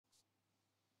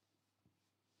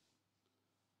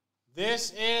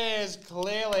This is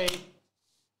clearly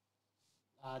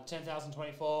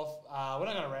 10,024. We're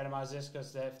not going to randomize this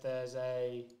because if there's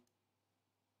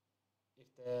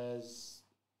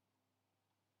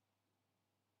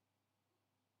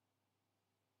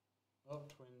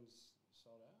Twins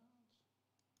sold out.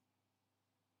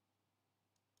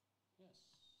 Yes.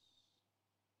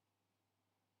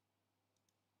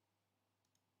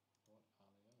 What are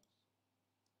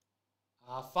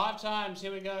the odds? 5 times.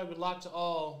 Here we go. Good luck to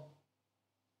all.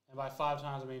 And by 5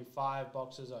 times, I mean 5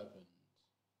 boxes opened.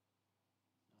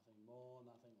 Nothing more,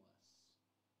 nothing less.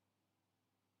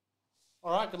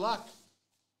 All right, good luck.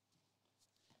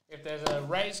 If there's a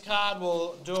race card,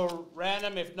 we'll do a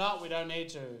random. If not, we don't need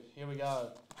to. Here we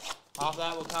go. After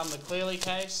that will come the Clearly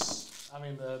case. I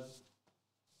am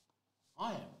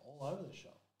all over the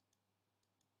shop.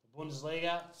 The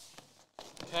Bundesliga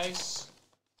case.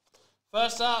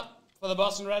 First up, for the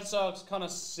Boston Red Sox, Connor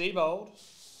Seabold.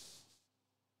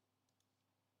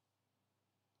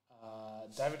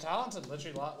 David Tarleton,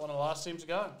 literally one of the last teams to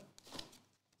go.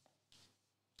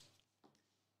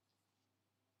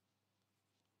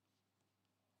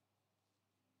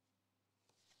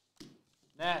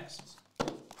 Next,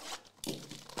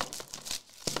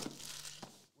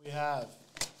 we have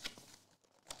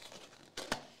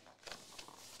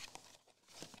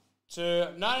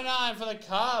 /99 for the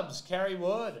Cubs, Kerry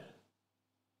Wood.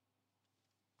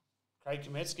 Craig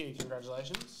Kamitsky,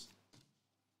 congratulations.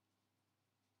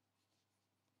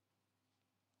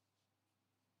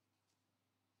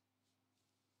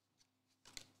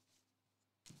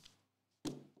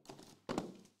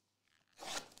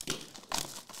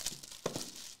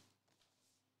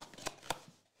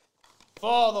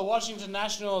 For the Washington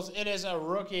Nationals, it is a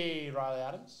rookie, Riley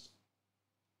Adams.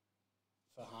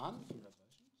 For Han, congratulations.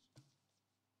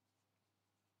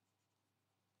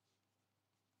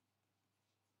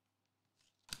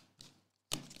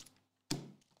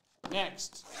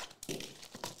 Next.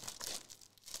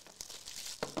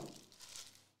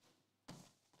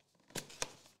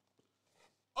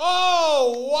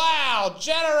 Oh, wow!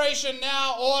 Generation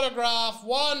Now autograph,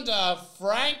 Wander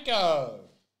Franco.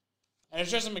 And it's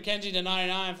Tristan McKenzie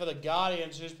 /99 for the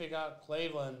Guardians. Who's pick up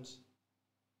Cleveland?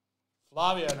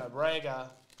 Flavio Nobrega.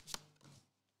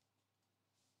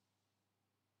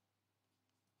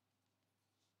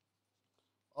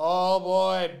 Oh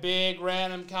boy, big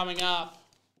random coming up.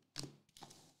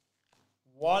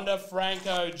 Wander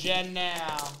Franco, Gen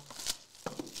Now.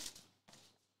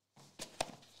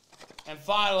 And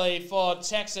finally, for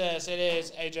Texas, it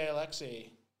is AJ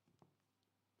Alexy.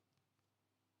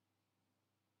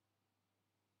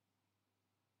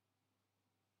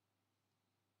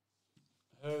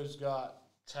 Who's got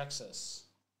Texas?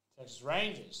 Texas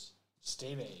Rangers.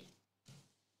 Stevie.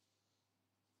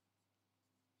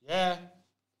 Yeah.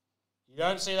 You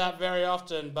don't see that very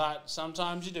often, but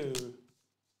sometimes you do.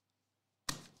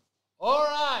 All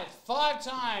right, 5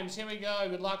 times. Here we go.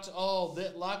 Good luck to all.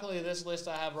 Luckily, this list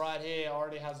I have right here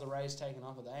already has the Rays taken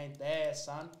off, but they ain't there,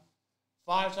 son.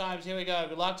 5 times. Here we go.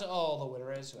 Good luck to all. The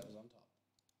winner is whoever's on top.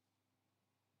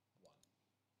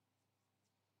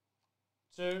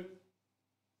 1, 2,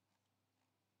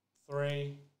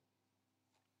 3,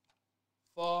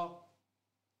 4.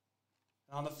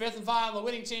 And on the 5th and final, the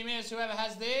winning team is whoever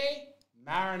has the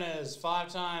Mariners. 5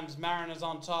 times. Mariners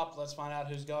on top. Let's find out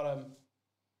who's got them.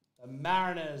 The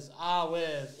Mariners are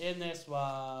with, in this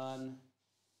one,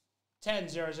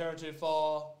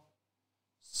 10-0-0-2-4.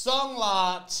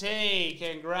 Songla T.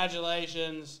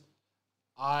 Congratulations.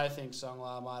 I think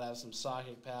Songla might have some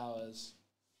psychic powers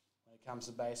when it comes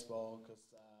to baseball because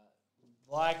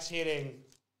likes hitting.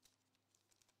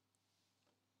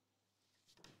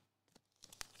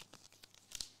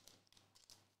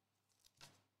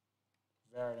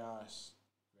 Very nice.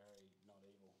 Very not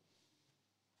evil.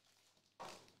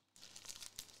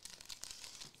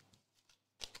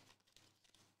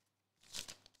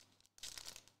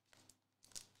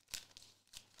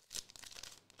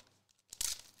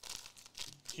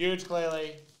 Huge,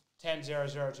 clearly.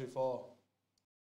 10-0-0-2-4.